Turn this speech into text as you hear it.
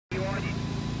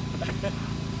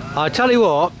I'll tell you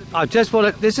what, I just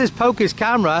want to, this is Pokey's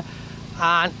camera,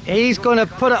 and he's going to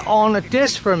put it on a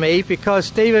disc for me because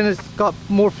Stephen has got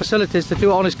more facilities to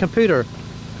do it on his computer.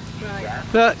 Right.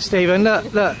 Look, Stephen,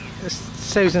 look.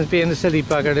 Susan's being the silly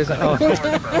bugger, isn't it? Oh.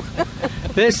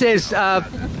 This is,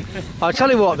 I'll tell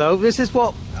you what though, this is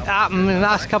what happened in the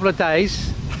last couple of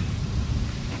days.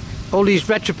 All these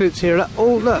retroboots here, look.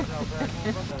 Oh look.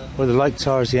 Where the lights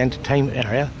are is the entertainment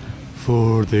area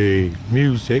for the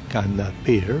music and the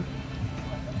beer.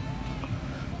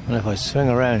 And if I swing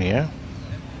around here,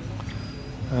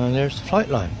 and there's the flight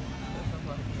line.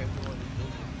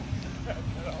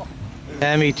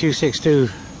 ME262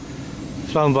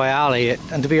 flown by Ali,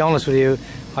 and to be honest with you,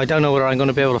 I don't know whether I'm going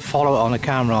to be able to follow it on the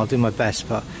camera. I'll do my best,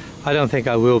 but I don't think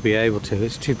I will be able to.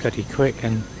 It's too bloody quick,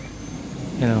 and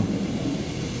you know.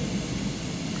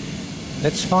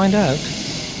 Let's find out.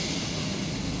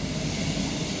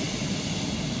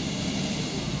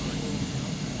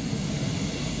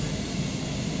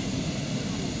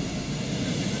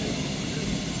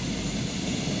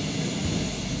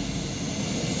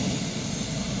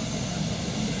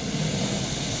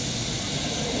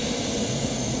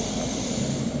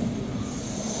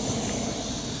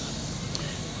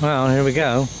 Well, here we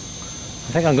go. I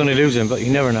think I'm going to lose him, but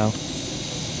you never know.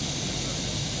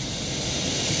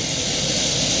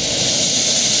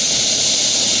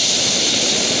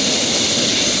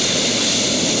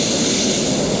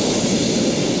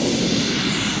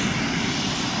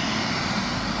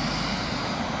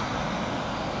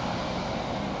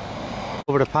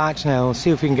 Over the patch now, we'll see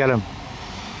if we can get him.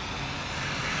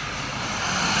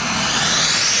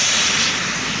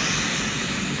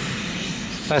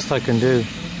 It's the best I can do.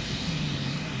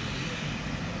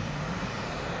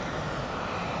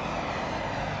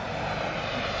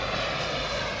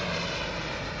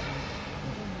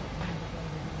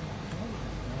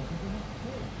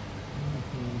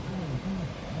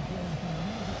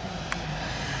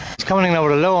 He's coming in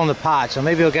over low on the patch, so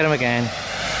maybe I'll get him again.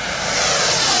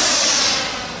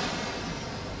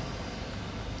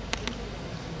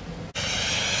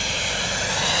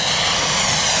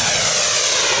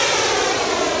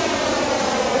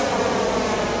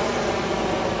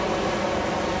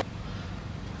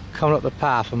 Coming up the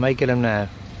path, I may get him now.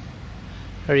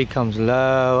 There he comes,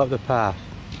 low up the path.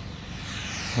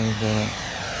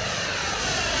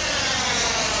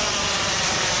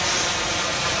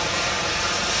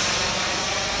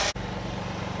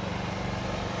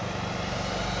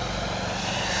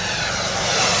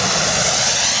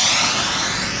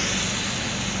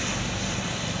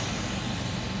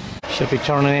 Should be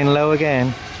turning in low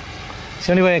again. It's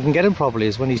the only way I can get him properly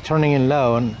is when he's turning in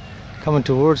low and coming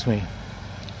towards me.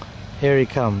 Here he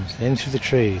comes, in through the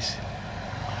trees.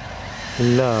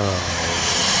 Low.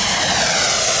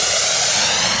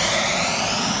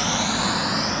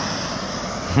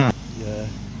 Yeah.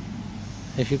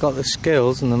 If you've got the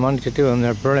skills and the money to do them,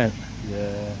 they're brilliant.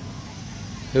 Yeah.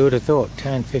 Who would have thought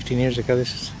 10, 15 years ago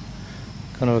this is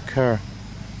going to occur?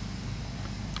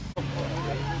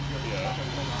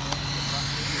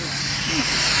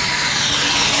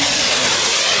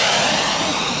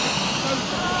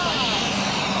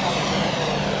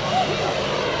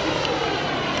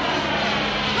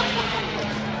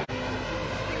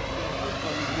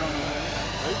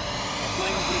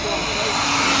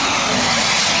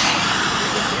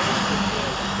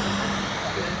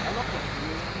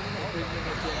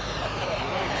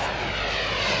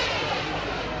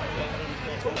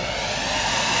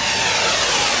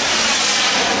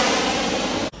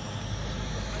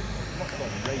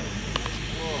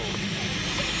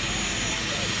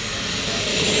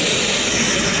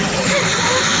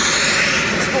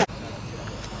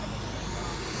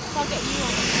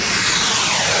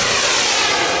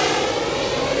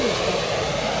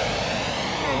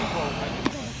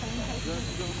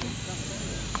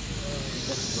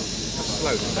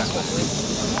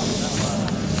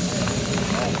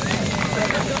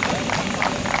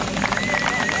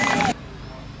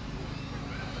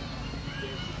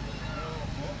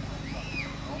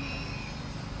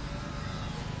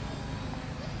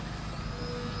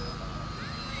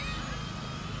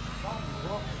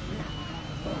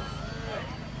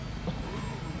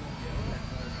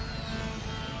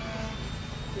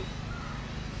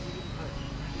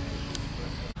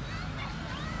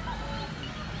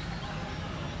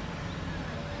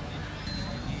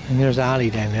 And there's Ali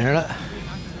down there, look.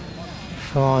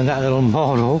 Find that little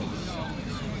model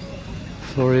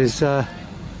for his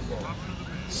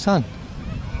son.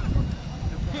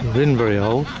 He's been very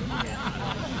old.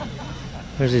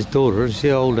 There's his daughter, see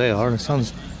how old they are, and the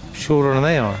son's shorter than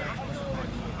they are.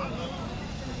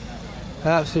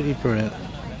 Absolutely brilliant.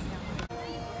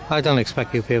 I don't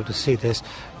expect you'll be able to see this,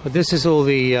 but this is all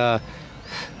the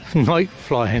night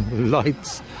flying with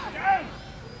lights.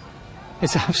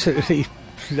 It's absolutely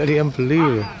bloody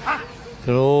unbelievable.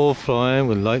 They're all flying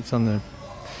with lights on their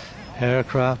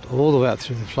aircraft all the way up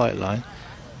through the flight line,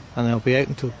 and they'll be out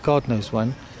until God knows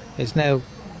when. It's now,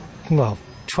 well,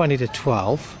 20 to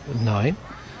 12 at night,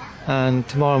 and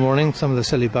tomorrow morning some of the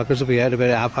silly buggers will be out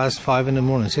about 5:30 in the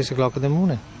morning, 6 o'clock in the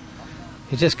morning.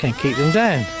 You just can't keep them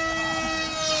down.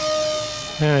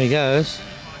 There he goes.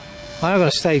 I'm not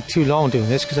going to stay too long doing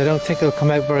this because I don't think it'll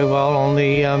come out very well on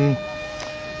the,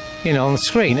 you know, on the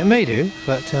screen. It may do,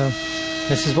 but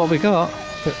this is what we got.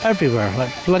 They're everywhere,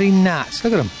 like bloody gnats.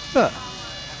 Look at them. Look.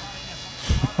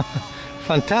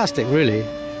 Fantastic, really.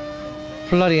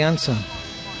 Bloody handsome.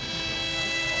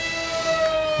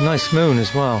 Nice moon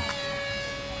as well.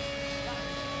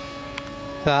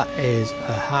 That is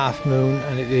a half moon,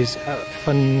 and it is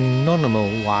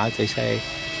phenomenal, as they say.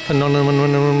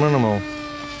 Phenomenal.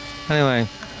 Anyway,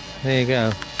 there you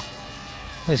go.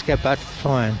 Let's get back to the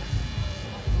flying.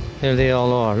 There they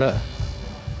all are, look.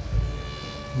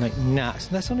 Like gnats.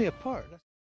 And that's only a part.